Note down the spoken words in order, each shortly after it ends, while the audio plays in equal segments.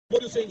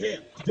What you're seeing here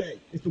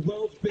today is the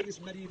world's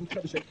biggest medieval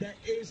trebuchet. There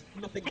is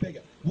nothing bigger.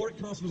 Warwick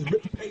Castle was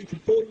ripped a page from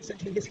 14th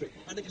century history,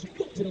 and they just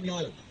plopped it on the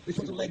island. This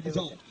one's a lady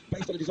design,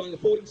 based on a design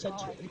of the 14th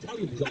century, an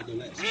Italian design no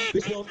less.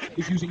 This one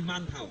is using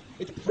manpower.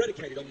 It's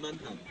predicated on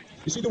manpower.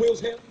 You see the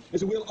wheels here?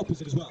 There's a wheel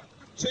opposite as well.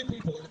 Two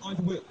people in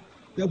either wheel.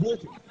 They're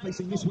walking,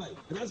 facing this way,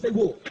 and as they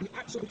walk, the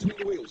axle between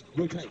the wheels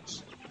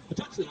rotates.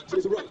 Attached to the axle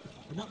is a rope,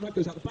 and that rope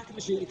goes out the back of the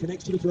machine and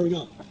connects to the throwing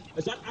arm.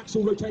 As that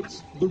axle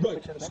rotates, the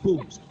rope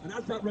spools, and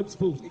as that rope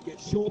spools, it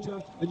gets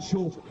shorter and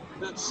shorter.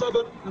 That's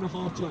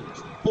 7.5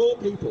 tons. 4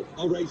 people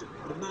are raising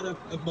in a matter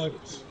of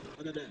moments,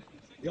 and they're there.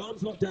 The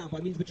arm's locked down by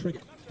means of the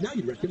trigger. Now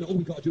you'd reckon that all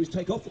we've got to do is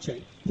take off the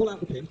chain, pull out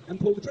the pin, and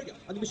pull the trigger,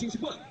 and the machine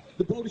should work.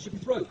 The boulder should be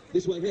thrown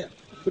this way here,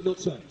 but not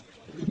so.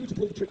 If you were to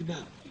pull the trigger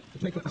now, to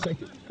take off the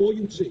safety, all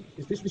you would see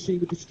is this machine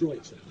would destroy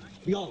itself.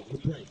 The arm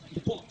would break, the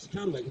box,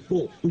 counterweight would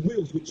fall, the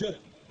wheels would judder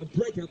and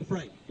break out the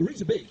frame. The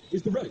reason being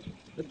is the rope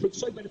that's proved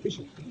so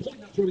beneficial. Pulling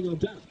that throwing arm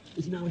down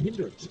is now a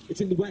hindrance. It's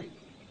in the way.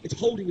 It's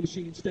holding the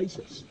machine in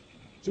stasis.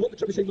 So what the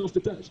Trebuchet master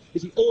does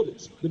is he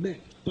orders the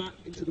men back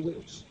into the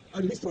wheels.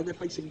 Only this time they're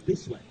facing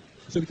this way,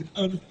 so we can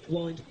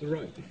unwind the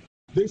rope.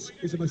 This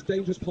is the most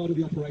dangerous part of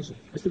the operation.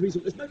 It's the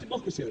reason there's no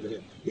democracy over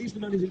here. He's the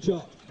man who's in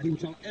charge, and he will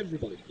tell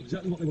everybody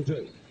exactly what they will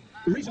do.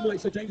 The reason why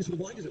it's so dangerous for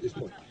the winders at this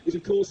point is,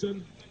 of course,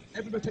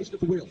 every rotation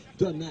of the wheel,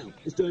 done now,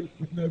 is done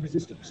with no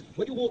resistance.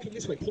 When you're walking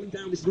this way, pulling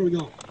down this throwing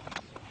arm,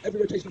 every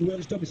rotation of the wheel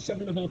is done with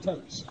 7.5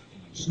 tons,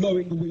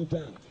 slowing the wheel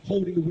down,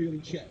 holding the wheel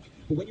in check.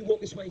 But when you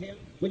walk this way here,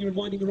 when you're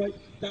unwinding the rope,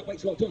 that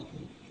weight's locked off.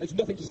 There's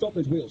nothing to stop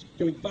those wheels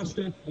going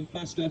faster and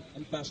faster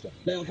and faster.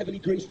 They are heavily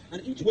greased,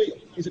 and each wheel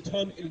is a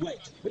ton in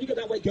weight. When you get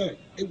that weight going,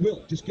 it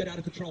will just get out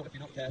of control if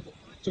you're not careful.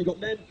 So we've got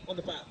men on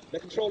the back, they're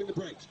controlling the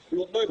brakes. We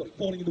want nobody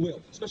falling in the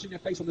wheel, smashing their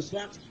face on the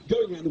slats,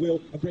 going around the wheel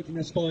and breaking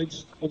their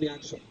spines on the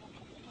axle.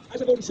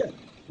 As I've already said,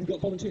 we've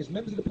got volunteers,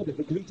 members of the public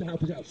who agreed to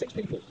help us out. 6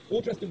 people, all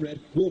dressed in red,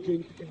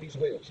 walking in these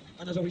wheels.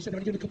 And as I've already said, they're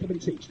only doing a couple of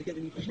minutes each. They get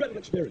an incredible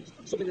experience,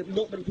 something that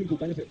not many people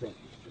benefit from.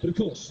 But of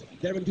course,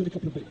 they're only doing a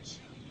couple of minutes.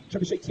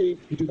 Trebuchet team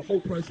will do the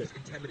whole process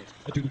in 10 minutes.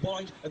 They'll do the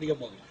wind and the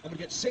unwind. I'm going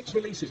to get 6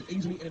 releases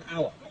easily in an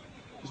hour.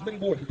 There's many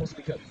more if you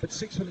possibly could, but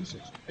 6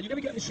 releases. And you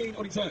never get a machine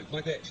on its own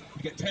like this.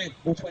 You get 10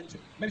 or 20,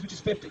 maybe which is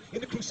 50. In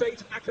the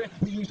Crusades and Acre,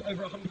 we used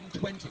over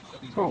 120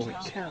 of these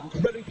machines.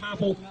 Incredibly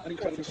powerful and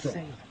incredibly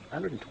strong.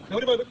 120. Now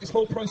in a moment, this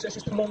whole process,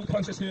 this prolonged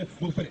process here,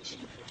 will finish.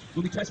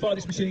 When we test fire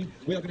this machine,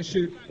 we are going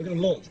to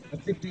launch a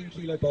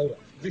 15-kilo boulder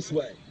this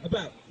way,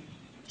 about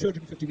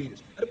 250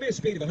 metres, at a mere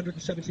speed of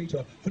 170 to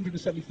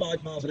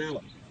 175 miles an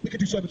hour. We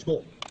could do so much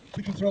more.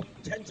 We can throw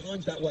 10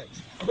 times that weight,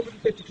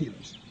 150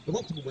 kilos. The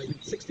optimal weight is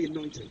 60 and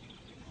 90.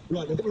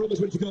 Right, I think we're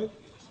almost ready to go.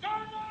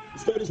 The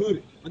stone is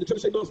loaded, and the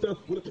Trebuchet master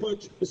will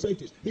approach the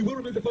safeties. He will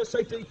remove the first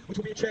safety, which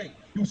will be a chain.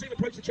 You will see him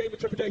approach the chain with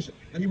trepidation,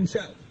 and he will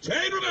shout,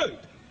 "Chain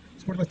removed!"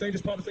 It's probably the most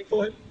dangerous part of the thing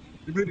for him,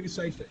 removing his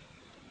safety.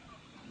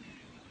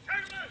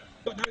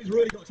 But now he's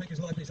really got to take his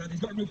life in his hand. He's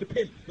got to remove the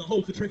pin that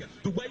holds the trigger.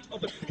 The weight of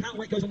the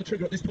counterweight goes on the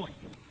trigger at this point.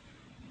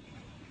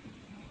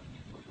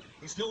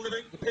 He's still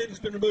living, the pin has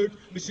been removed,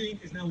 the machine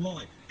is now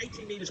live.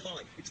 18 metres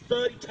high, it's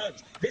 30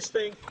 tons. This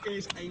thing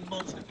is a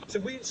monster. So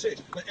we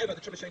insist, whenever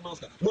the Trebuchet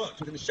master works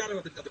within the shadow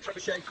of the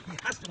Trebuchet, he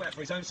has to wear, for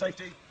his own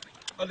safety,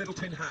 a little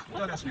tin hat.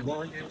 Don't ask me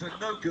why, it'll do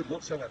no good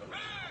whatsoever.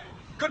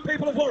 Good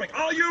people of Warwick,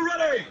 are you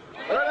ready?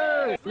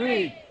 Ready!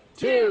 3,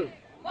 2,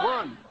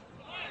 1.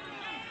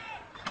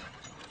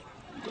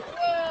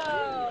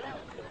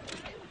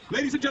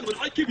 Ladies and gentlemen,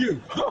 I give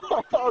you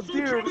the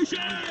Trebuchet!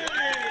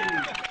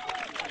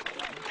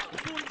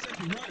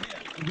 Right here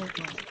in Warwick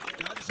Castle.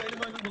 Now, as I say in a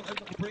moment, we'll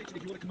open up the bridge, and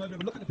if you want to come over and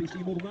have a look at the piece,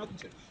 you're more than welcome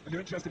to. If you're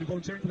interested in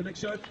volunteering for the next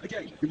show,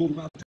 again, you're more than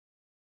welcome to.